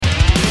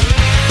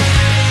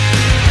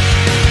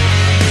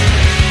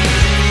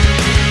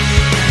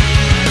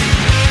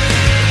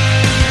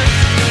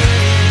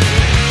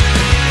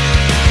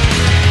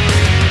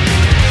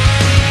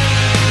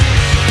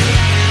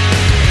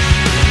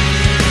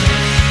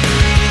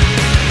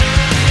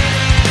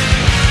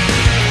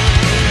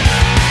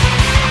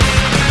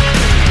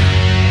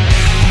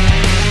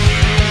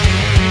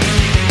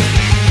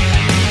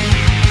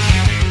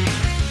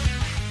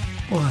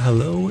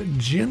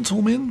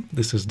gentlemen,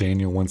 this is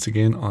Daniel once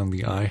again on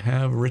the I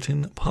Have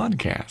Written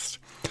podcast.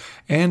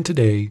 And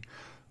today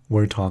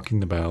we're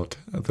talking about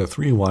the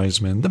three wise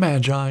men, the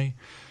Magi.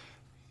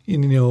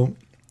 And,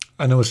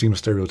 I know it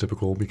seems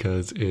stereotypical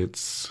because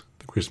it's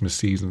the Christmas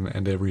season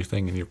and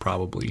everything, and you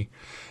probably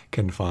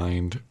can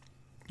find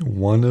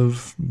one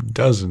of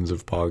dozens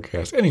of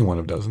podcasts, any one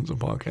of dozens of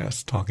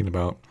podcasts talking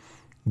about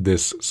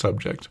this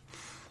subject.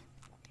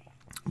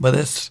 But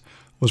this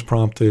was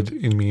prompted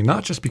in me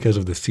not just because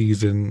of the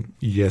season.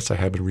 Yes, I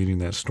have been reading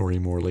that story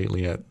more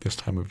lately at this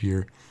time of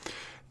year,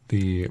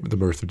 the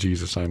birth of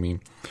Jesus,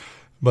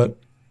 but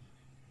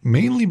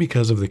mainly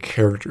because of the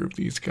character of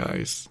these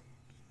guys.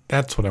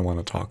 That's what I want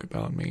to talk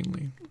about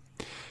mainly.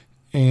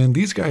 And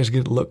these guys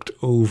get looked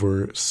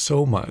over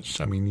so much.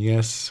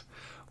 Yes,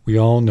 we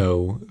all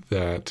know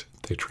that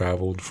they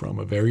traveled from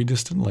a very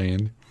distant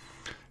land.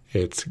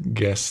 It's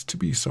guessed to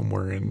be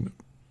somewhere in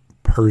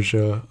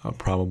Persia,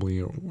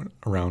 probably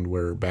around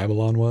where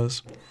Babylon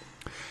was.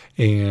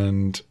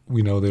 And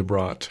we know they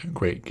brought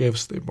great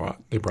gifts. They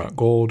brought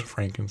gold,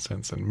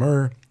 frankincense, and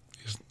myrrh,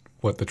 is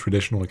what the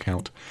traditional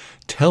account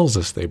tells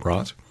us they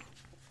brought.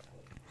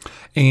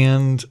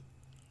 And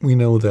we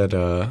know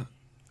that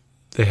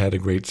they had a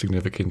great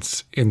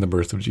significance in the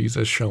birth of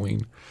Jesus,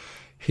 showing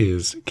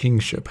his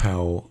kingship,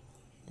 how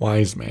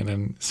wise men,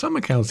 and some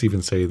accounts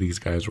even say these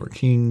guys were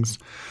kings,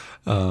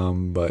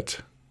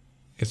 but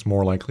it's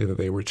more likely that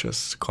they were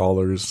just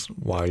scholars,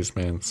 wise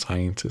men,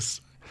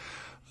 scientists,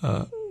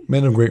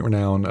 men of great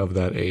renown of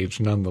that age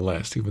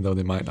nonetheless, even though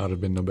they might not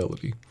have been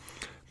nobility.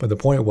 But the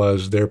point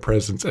was their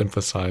presence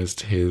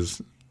emphasized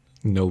his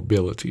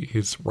nobility,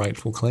 his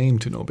rightful claim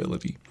to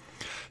nobility,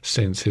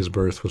 since his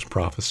birth was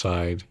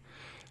prophesied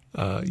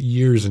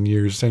years and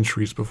years,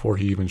 centuries before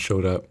he even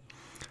showed up,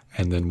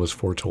 and then was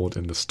foretold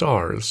in the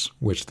stars,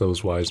 which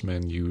those wise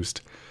men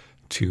used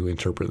to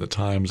interpret the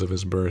times of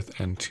his birth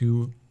and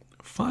to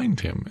find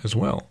him as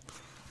well.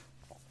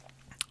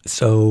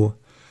 So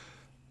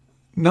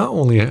not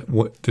only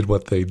did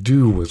what they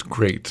do was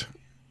great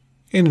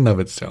in and of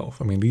itself.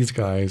 These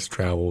guys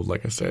traveled,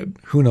 like I said,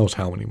 who knows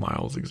how many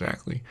miles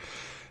exactly.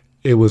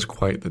 It was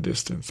quite the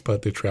distance,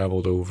 but they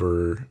traveled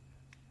over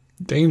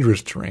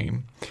dangerous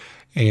terrain.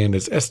 And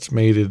it's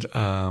estimated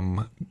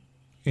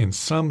in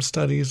some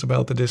studies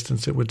about the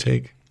distance it would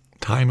take,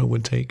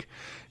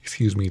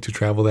 to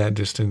travel that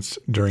distance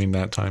during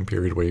that time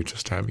period where you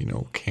just have,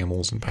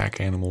 camels and pack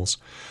animals.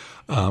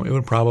 It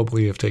would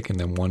probably have taken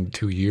them 1 to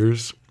 2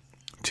 years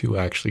to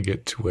actually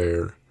get to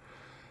where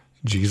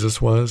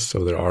Jesus was.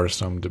 So there are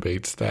some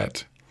debates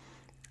that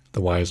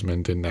the wise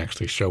men didn't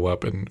actually show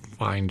up and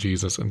find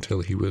Jesus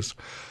until he was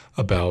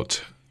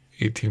about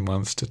 18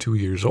 months to 2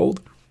 years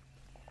old,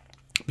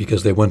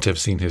 because they wouldn't have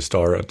seen his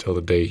star until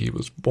the day he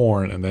was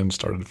born and then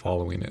started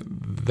following it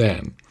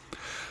then.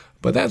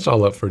 But that's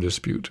all up for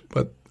dispute.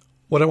 But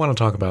what I want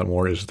to talk about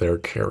more is their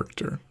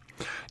character.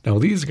 Now,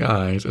 these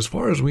guys, as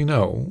far as we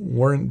know,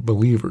 weren't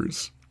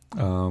believers.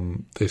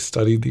 They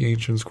studied the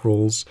ancient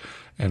scrolls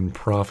and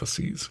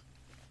prophecies.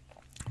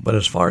 But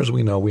as far as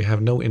we know, we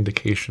have no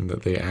indication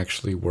that they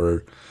actually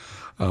were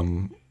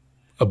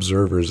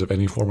observers of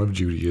any form of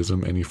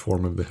Judaism, any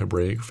form of the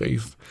Hebraic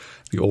faith,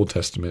 the Old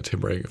Testament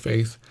Hebraic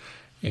faith,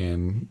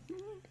 and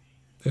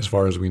as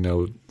far as we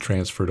know,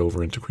 transferred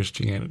over into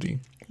Christianity.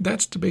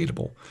 That's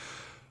debatable.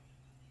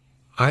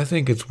 I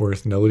think it's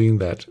worth noting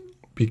that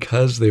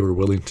because they were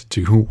willing to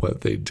do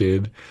what they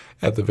did,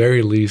 at the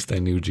very least, they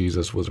knew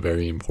Jesus was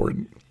very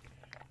important.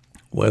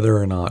 Whether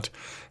or not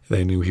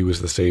they knew he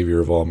was the Savior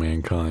of all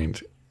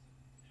mankind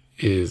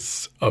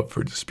is up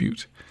for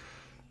dispute.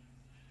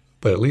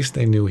 But at least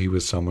they knew he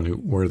was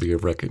someone worthy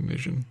of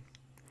recognition.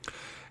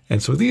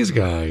 And so these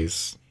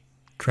guys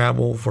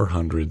travel for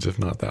hundreds, if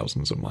not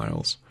thousands of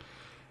miles,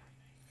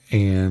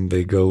 and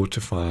they go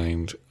to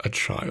find a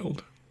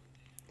child.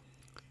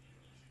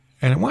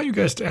 And I want you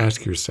guys to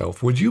ask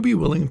yourself, would you be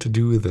willing to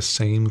do the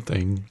same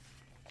thing?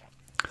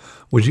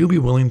 Would you be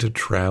willing to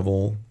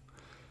travel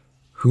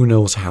who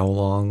knows how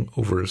long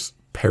over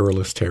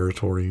perilous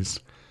territories,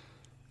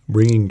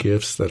 bringing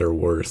gifts that are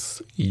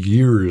worth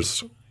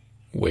years'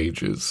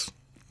 wages,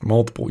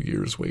 multiple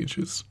years'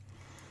 wages?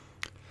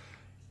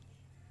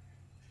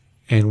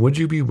 And would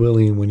you be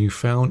willing, when you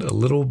found a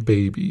little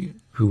baby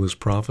who was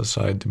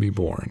prophesied to be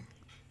born,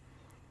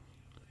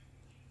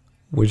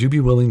 would you be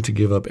willing to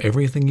give up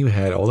everything you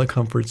had, all the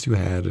comforts you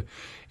had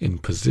in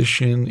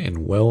position,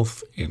 in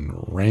wealth, in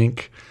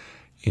rank,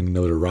 in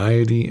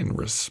notoriety, in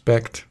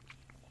respect?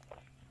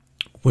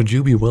 Would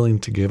you be willing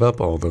to give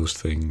up all those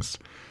things,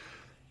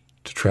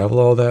 to travel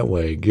all that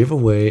way, give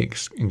away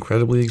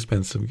incredibly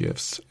expensive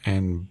gifts,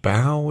 and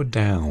bow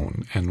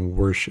down and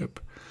worship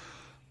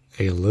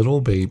a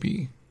little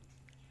baby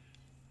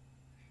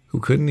who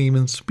couldn't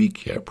even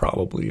speak yet,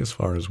 probably, as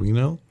far as we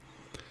know,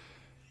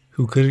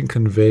 who couldn't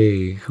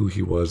convey who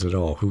he was at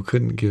all, who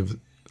couldn't give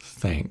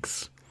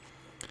thanks,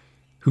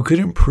 who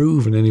couldn't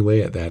prove in any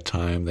way at that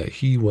time that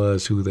he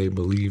was who they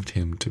believed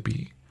him to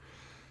be?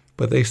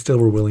 But they still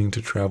were willing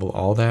to travel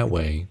all that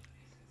way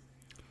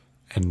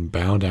and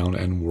bow down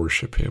and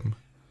worship him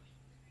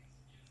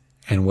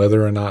And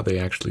whether or not they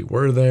actually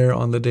were there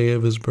on the day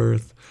of his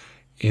birth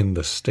in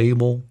the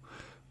stable,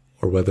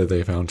 or whether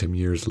they found him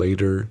years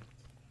later,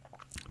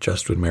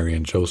 just when Mary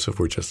and Joseph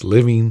were just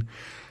living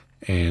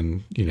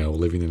and,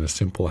 living in a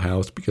simple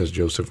house because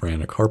Joseph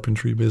ran a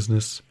carpentry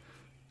business.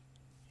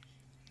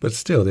 But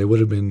still, they would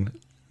have been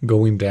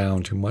going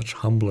down to much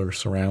humbler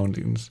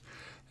surroundings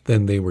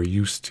than they were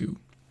used to.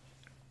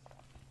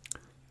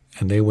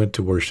 And they went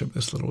to worship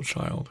this little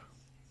child.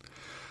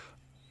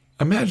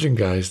 Imagine,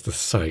 guys, the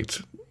sight.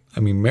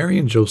 Mary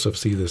and Joseph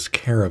see this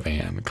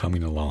caravan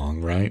coming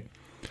along, right?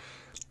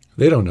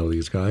 They don't know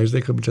these guys.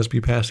 They could just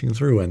be passing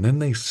through. And then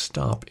they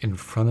stop in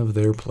front of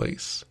their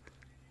place.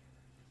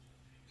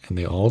 And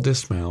they all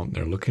dismount.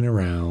 They're looking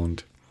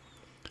around.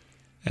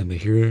 And they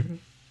hear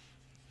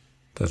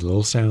the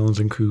little sounds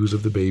and coos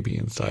of the baby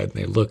inside. And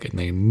they look and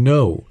they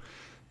know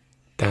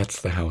that's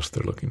the house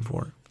they're looking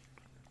for.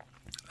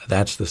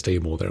 That's the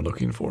stable they're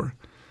looking for.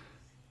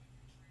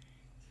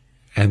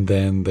 And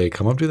then they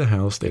come up to the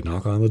house. They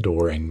knock on the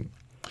door. And,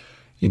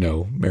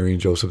 Mary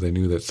and Joseph, they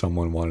knew that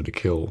someone wanted to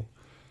kill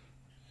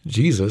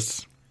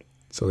Jesus,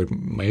 so they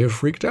may have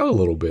freaked out a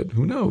little bit.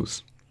 Who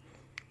knows?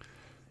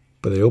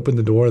 But they open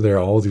the door. There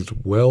are all these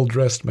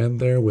well-dressed men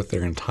there with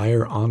their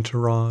entire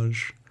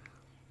entourage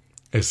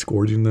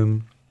escorting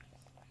them.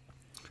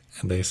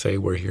 And they say,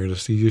 "We're here to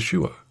see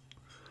Yeshua."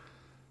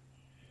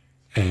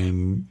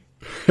 And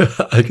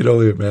I can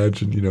only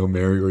imagine,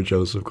 Mary or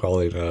Joseph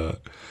calling,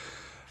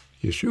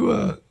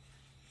 "Yeshua,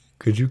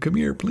 could you come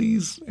here,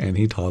 please?" And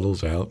he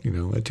toddles out,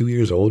 at 2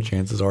 years old.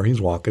 Chances are he's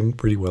walking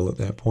pretty well at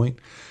that point.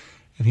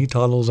 And he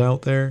toddles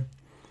out there,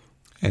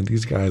 and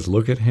these guys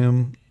look at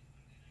him,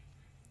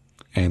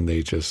 and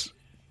they just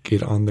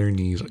get on their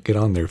knees, get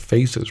on their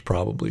faces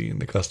probably in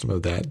the custom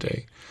of that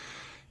day,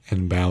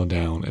 and bow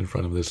down in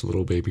front of this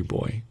little baby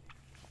boy.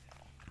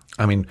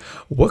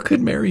 What could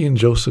Mary and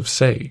Joseph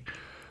say?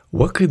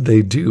 What could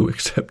they do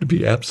except to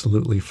be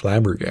absolutely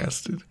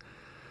flabbergasted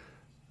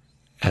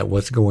at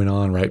what's going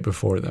on right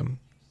before them?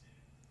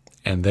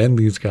 And then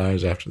these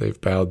guys, after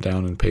they've bowed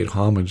down and paid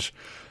homage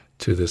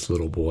to this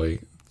little boy,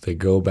 they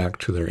go back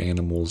to their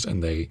animals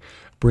and they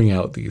bring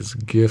out these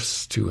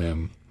gifts to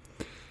him.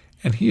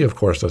 And he, of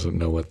course, doesn't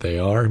know what they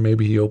are.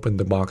 Maybe he opened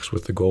the box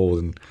with the gold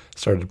and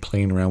started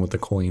playing around with the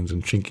coins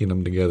and chinking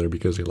them together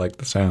because he liked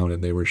the sound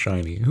and they were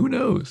shiny. Who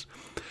knows?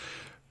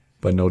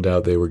 But no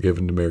doubt they were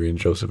given to Mary and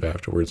Joseph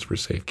afterwards for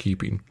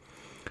safekeeping.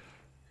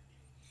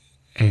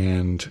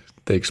 And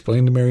they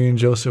explained to Mary and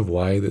Joseph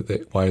why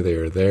they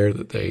are there,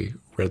 that they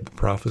read the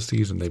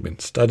prophecies and they've been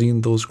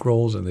studying those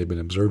scrolls and they've been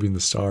observing the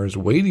stars,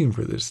 waiting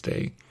for this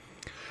day.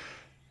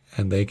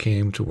 And they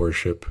came to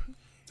worship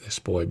this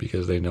boy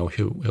because they know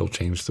he'll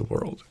change the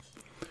world.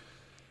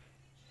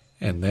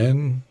 And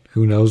then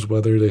who knows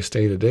whether they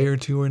stayed a day or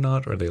two or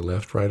not, or they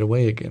left right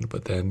away again.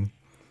 But then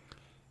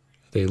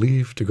they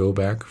leave to go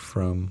back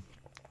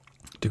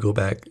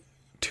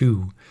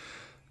to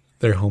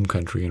their home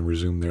country and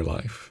resume their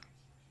life.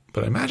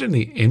 But imagine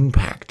the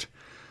impact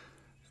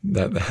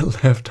that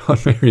left on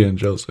Mary and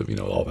Joseph.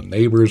 All the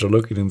neighbors are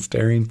looking and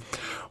staring.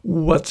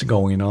 What's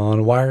going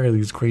on? Why are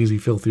these crazy,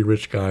 filthy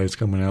rich guys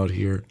coming out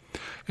here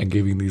and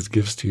giving these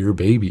gifts to your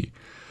baby?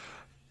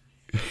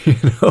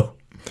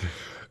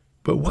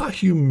 But what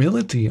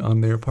humility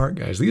on their part,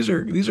 guys. These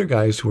are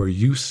guys who are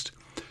used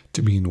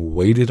to being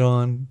waited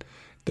on.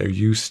 They're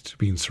used to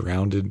being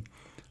surrounded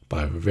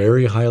by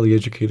very highly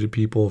educated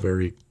people,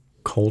 very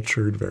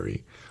cultured,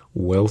 very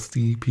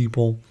wealthy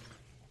people.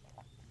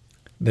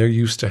 They're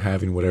used to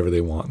having whatever they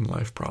want in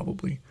life,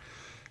 probably.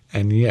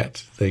 And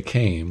yet they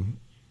came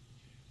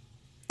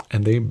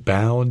and they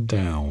bowed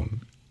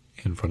down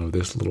in front of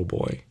this little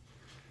boy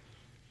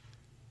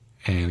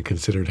and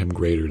considered him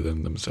greater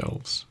than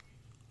themselves.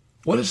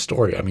 What a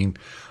story.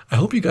 I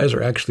hope you guys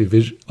are actually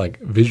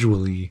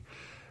visually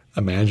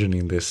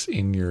imagining this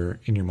in your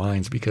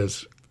minds,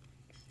 because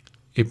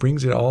it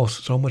brings it all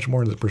so much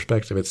more into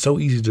perspective. It's so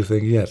easy to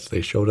think, yes,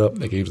 they showed up,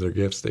 they gave their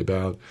gifts, they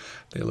bowed,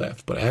 they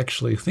left. But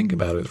actually think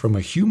about it from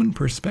a human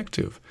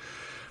perspective.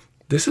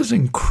 This is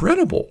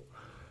incredible.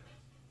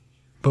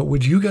 But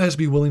would you guys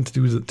be willing to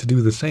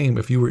do the same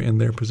if you were in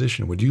their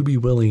position? Would you be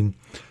willing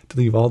to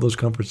leave all those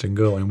comforts and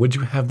go? And would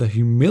you have the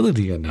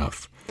humility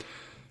enough,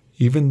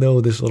 even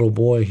though this little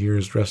boy here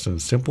is dressed in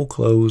simple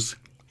clothes,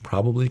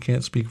 probably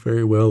can't speak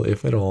very well,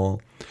 if at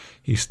all,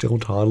 he's still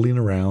toddling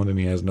around and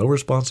he has no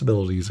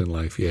responsibilities in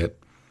life yet,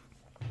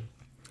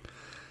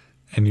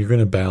 and you're going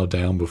to bow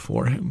down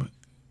before him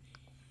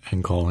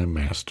and call him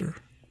master?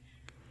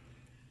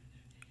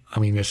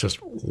 It's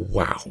just,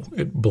 wow.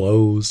 It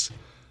blows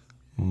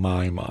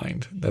my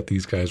mind that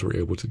these guys were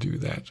able to do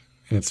that.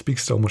 And it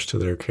speaks so much to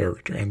their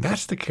character. And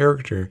that's the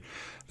character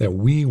that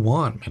we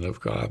want, men of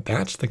God.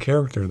 That's the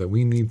character that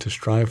we need to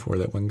strive for,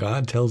 that when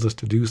God tells us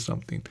to do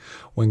something,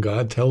 when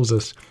God tells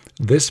us,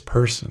 this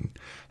person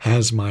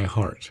has my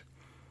heart,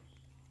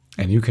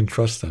 and you can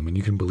trust them and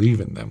you can believe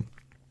in them,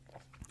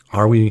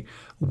 Are we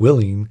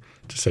willing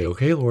to say,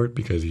 okay, Lord,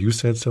 because you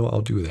said so,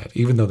 I'll do that,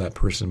 even though that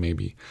person may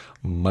be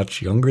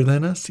much younger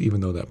than us,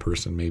 even though that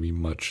person may be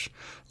much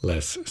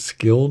less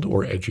skilled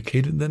or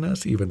educated than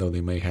us, even though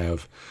they may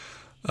have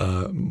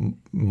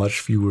many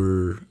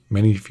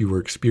fewer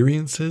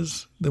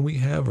experiences than we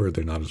have, or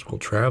they're not as well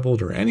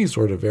traveled, or any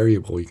sort of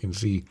variable. You can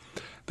see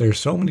there's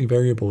so many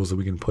variables that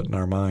we can put in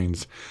our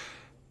minds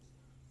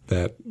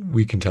that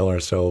we can tell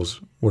ourselves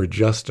we're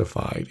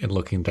justified in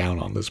looking down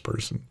on this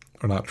person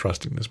or not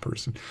trusting this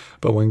person.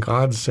 But when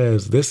God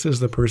says, this is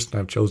the person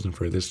I've chosen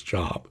for this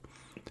job,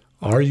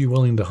 are you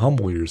willing to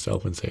humble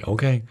yourself and say,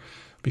 okay,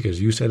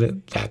 because you said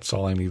it, that's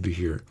all I need to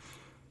hear?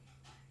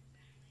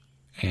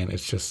 And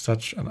it's just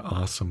such an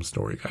awesome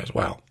story, guys.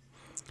 Wow.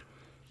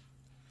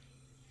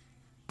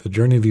 The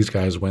journey these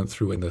guys went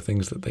through and the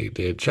things that they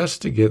did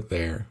just to get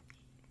there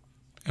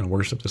and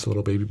worship this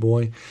little baby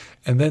boy.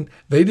 And then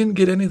they didn't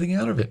get anything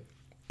out of it.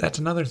 That's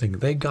another thing.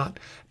 They got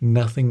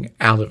nothing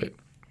out of it.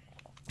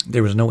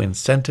 There was no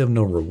incentive,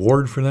 no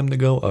reward for them to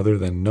go other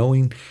than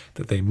knowing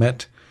that they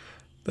met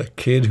the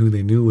kid who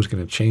they knew was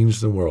going to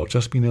change the world.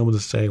 Just being able to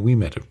say, we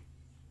met him.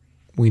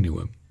 We knew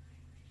him.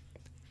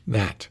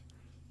 That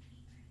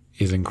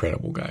is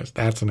incredible, guys.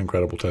 That's an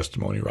incredible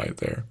testimony right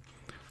there.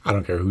 I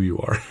don't care who you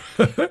are.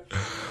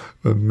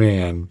 But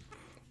man,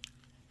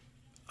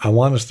 I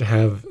want us to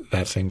have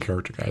that same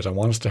character, guys. I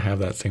want us to have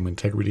that same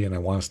integrity, and I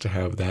want us to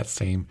have that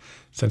same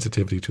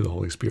sensitivity to the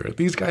Holy Spirit.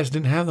 These guys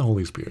didn't have the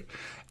Holy Spirit.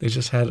 They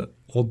just had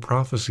old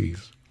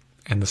prophecies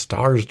and the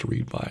stars to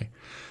read by.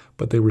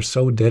 But they were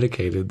so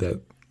dedicated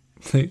that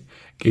they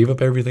gave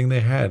up everything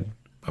they had.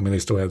 I mean, they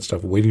still had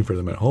stuff waiting for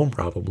them at home,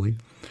 probably.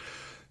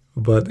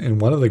 But in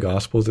one of the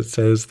Gospels, it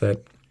says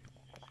that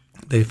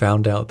they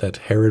found out that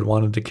Herod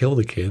wanted to kill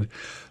the kid,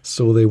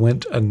 so they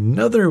went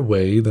another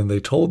way than they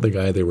told the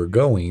guy they were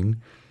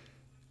going,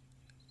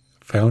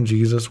 found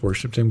Jesus,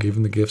 worshipped him, gave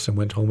him the gifts, and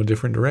went home a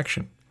different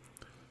direction.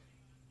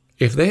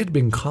 If they had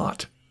been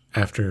caught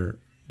after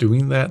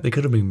doing that, they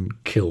could have been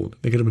killed.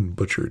 They could have been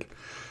butchered.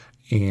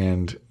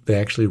 And they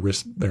actually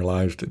risked their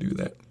lives to do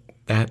that.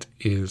 That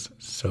is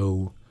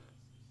so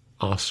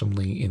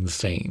awesomely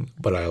insane,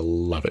 but I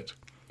love it.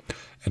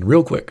 And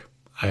real quick,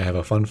 I have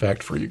a fun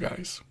fact for you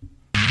guys.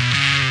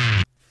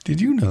 Did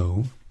you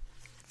know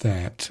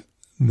that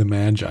the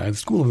Magi, the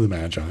School of the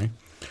Magi,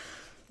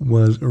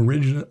 was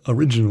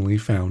originally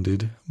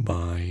founded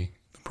by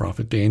the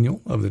prophet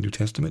Daniel of the New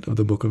Testament, of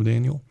the book of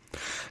Daniel?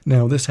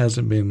 Now, this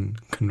hasn't been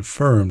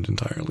confirmed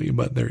entirely,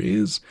 but there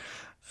is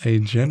a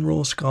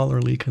general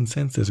scholarly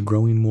consensus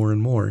growing more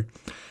and more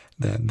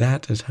that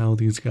that is how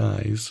these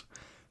guys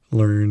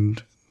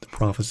learned the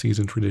prophecies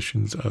and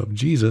traditions of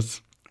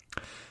Jesus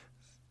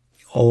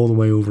all the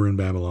way over in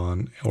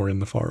Babylon or in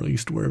the Far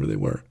East, wherever they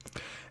were.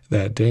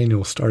 That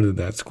Daniel started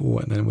that school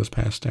and then it was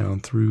passed down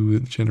through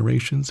the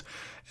generations,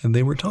 and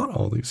they were taught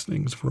all these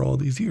things for all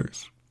these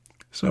years.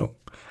 So,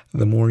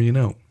 the more you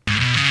know.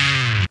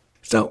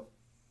 So,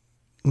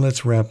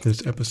 let's wrap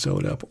this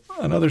episode up.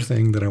 Another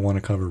thing that I want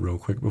to cover real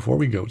quick before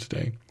we go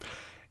today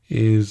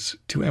is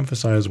to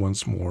emphasize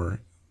once more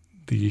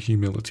the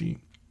humility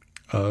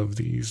of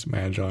these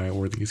magi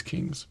or these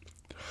kings.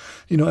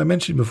 You know, I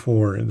mentioned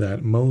before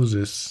that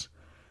Moses,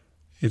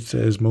 it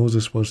says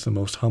Moses was the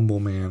most humble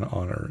man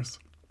on earth.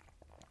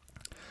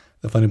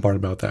 The funny part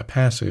about that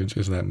passage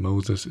is that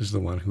Moses is the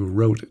one who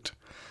wrote it.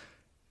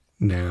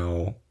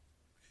 Now,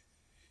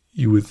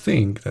 you would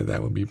think that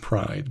that would be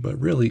pride, but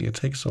really it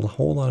takes a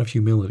whole lot of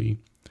humility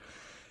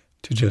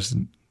to just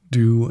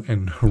do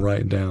and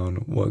write down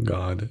what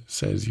God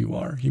says you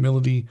are.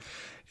 Humility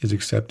is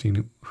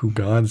accepting who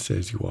God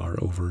says you are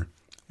over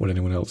what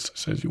anyone else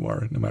says you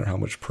are, no matter how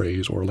much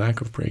praise or lack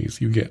of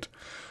praise you get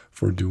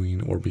for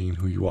doing or being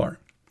who you are.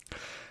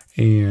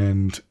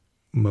 And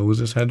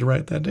Moses had to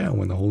write that down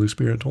when the Holy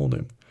Spirit told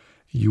him,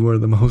 you are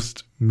the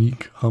most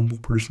meek, humble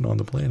person on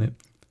the planet.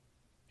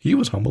 He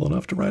was humble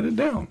enough to write it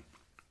down.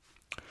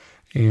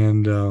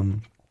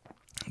 And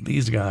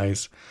these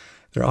guys,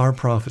 there are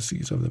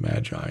prophecies of the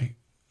Magi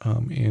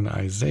in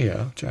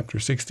Isaiah chapter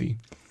 60,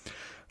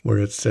 where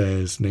it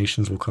says,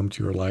 nations will come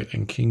to your light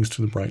and kings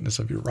to the brightness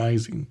of your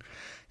rising.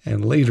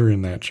 And later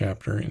in that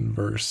chapter, in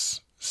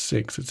verse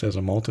 6, it says,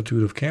 a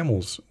multitude of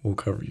camels will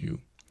cover you.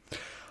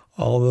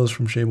 All those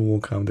from Sheba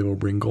will come. They will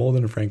bring gold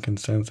and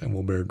frankincense and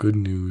will bear good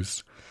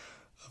news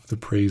of the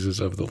praises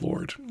of the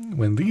Lord.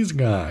 When these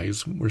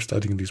guys were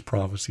studying these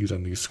prophecies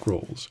and these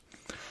scrolls,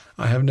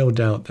 I have no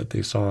doubt that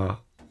they saw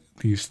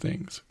these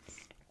things.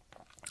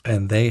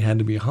 And they had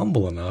to be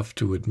humble enough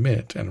to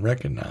admit and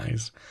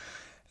recognize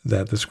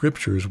that the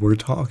scriptures were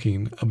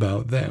talking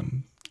about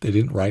them. They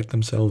didn't write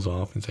themselves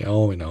off and say,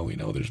 oh, we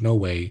know, there's no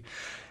way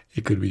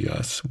it could be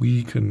us.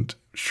 We couldn't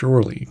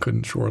surely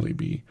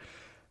be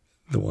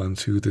the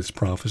ones who this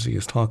prophecy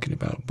is talking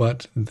about.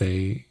 But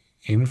they,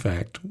 in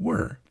fact,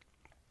 were.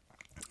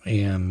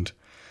 And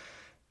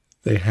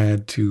they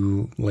had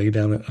to lay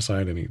down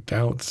aside any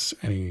doubts,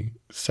 any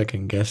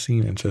second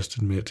guessing, and just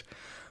admit,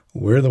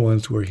 we're the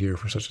ones who are here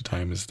for such a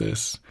time as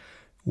this.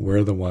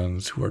 We're the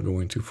ones who are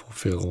going to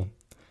fulfill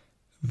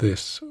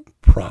this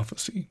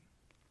prophecy.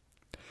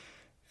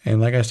 And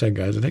like I said,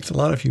 guys, it takes a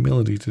lot of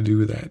humility to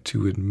do that,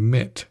 to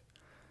admit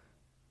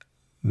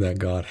that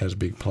God has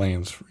big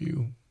plans for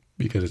you,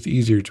 because it's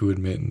easier to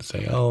admit and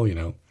say,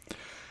 oh,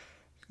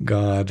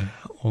 God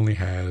only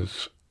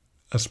has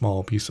a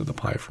small piece of the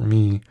pie for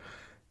me.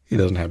 He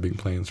doesn't have big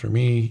plans for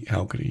me.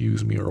 How could he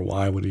use me, or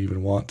why would he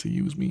even want to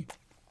use me,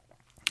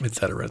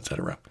 etc.,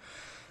 etc.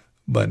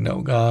 But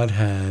no, God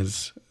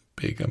has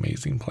big,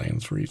 amazing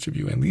plans for each of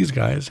you. And these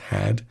guys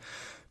had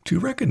to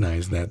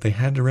recognize that. They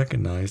had to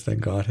recognize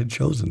that God had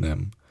chosen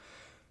them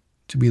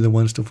to be the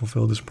ones to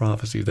fulfill this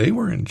prophecy. They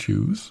weren't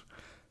Jews.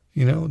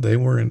 They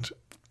weren't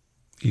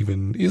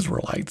even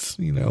Israelites,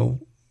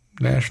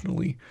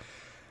 nationally.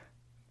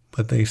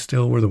 But they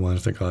still were the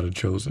ones that God had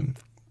chosen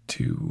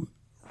to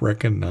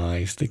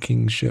recognize the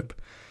kingship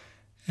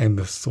and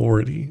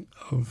authority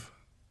of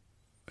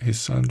his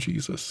son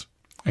Jesus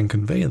and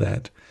convey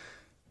that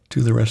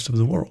to the rest of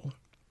the world.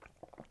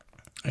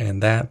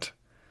 And that,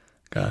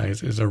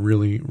 guys, is a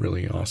really,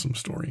 really awesome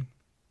story.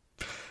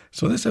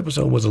 So this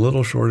episode was a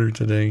little shorter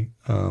today,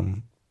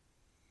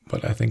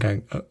 but I think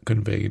I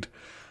conveyed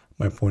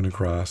my point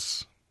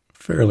across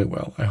fairly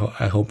well.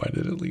 I hope I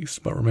did at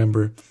least. But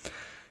remember,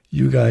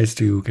 you guys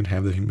too can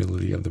have the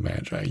humility of the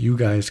Magi. You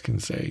guys can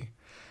say,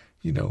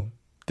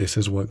 this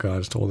is what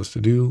God's told us to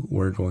do.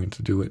 We're going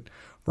to do it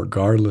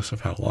regardless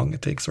of how long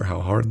it takes or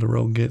how hard the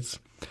road gets.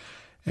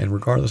 And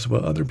regardless of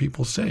what other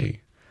people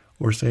say,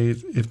 or say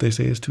if they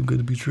say it's too good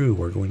to be true,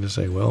 we're going to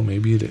say, well,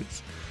 maybe it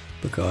is.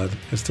 But God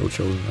has still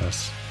chosen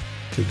us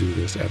to do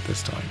this at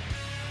this time.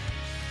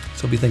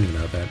 So be thinking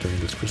about that during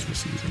this Christmas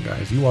season,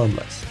 guys. You are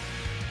blessed.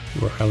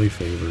 You are highly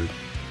favored.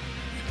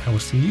 I will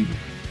see you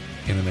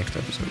in the next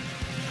episode.